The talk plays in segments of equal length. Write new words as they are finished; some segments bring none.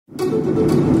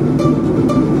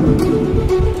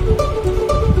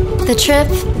The trip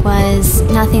was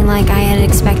nothing like I had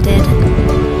expected.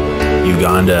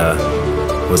 Uganda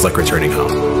was like returning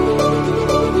home.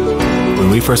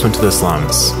 When we first went to the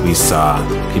slums, we saw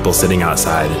people sitting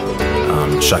outside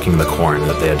shucking the corn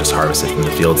that they had just harvested from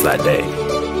the fields that day.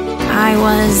 I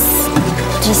was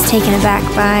just taken aback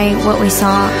by what we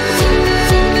saw.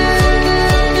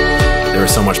 There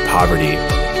was so much poverty,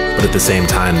 but at the same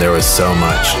time, there was so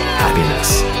much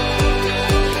happiness.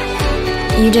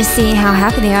 You just see how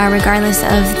happy they are regardless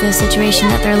of the situation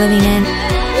that they're living in.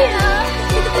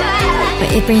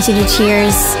 But it brings you to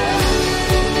tears.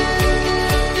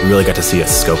 We really got to see a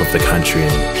scope of the country in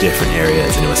different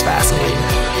areas, and it was fascinating.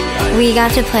 We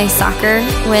got to play soccer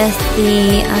with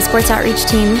the sports outreach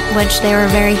team, which they were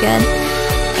very good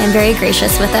and very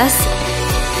gracious with us.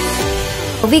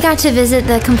 We got to visit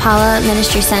the Kampala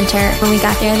Ministry Center. When we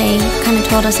got there, they kind of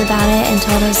told us about it and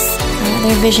told us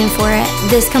their vision for it.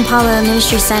 This Kampala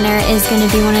Ministry Center is going to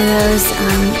be one of those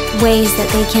ways that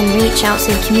they can reach out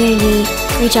to the community,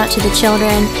 reach out to the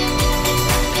children.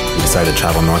 We decided to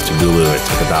travel north to Gulu. It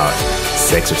took about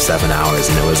 6 or 7 hours,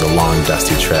 and it was a long,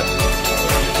 dusty trip.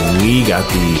 We got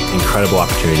the incredible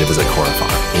opportunity to visit Cora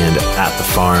Farm, and at the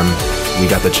farm, we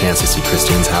got the chance to see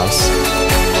Christine's house.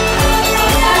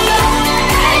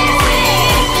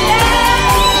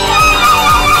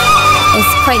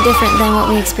 It's quite different than what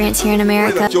we experience here in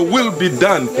America. Your will be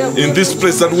done in this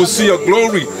place, and we'll see your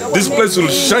glory. This place will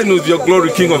shine with your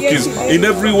glory, King of Kings, in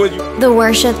every way. The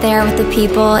worship there with the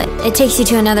people, it takes you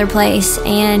to another place,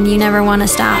 and you never want to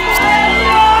stop.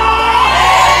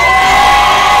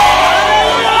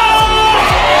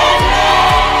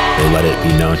 They let it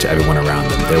be known to everyone around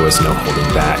them. There was no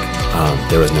holding back.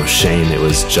 There was no shame. It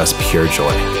was just pure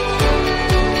joy.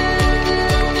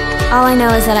 All I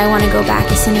know is that I want to go back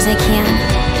as soon as I can.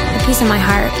 The piece of my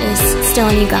heart is still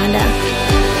in Uganda.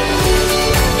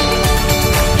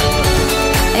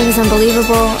 It was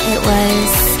unbelievable, it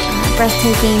was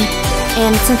breathtaking,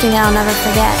 and something that I'll never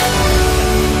forget.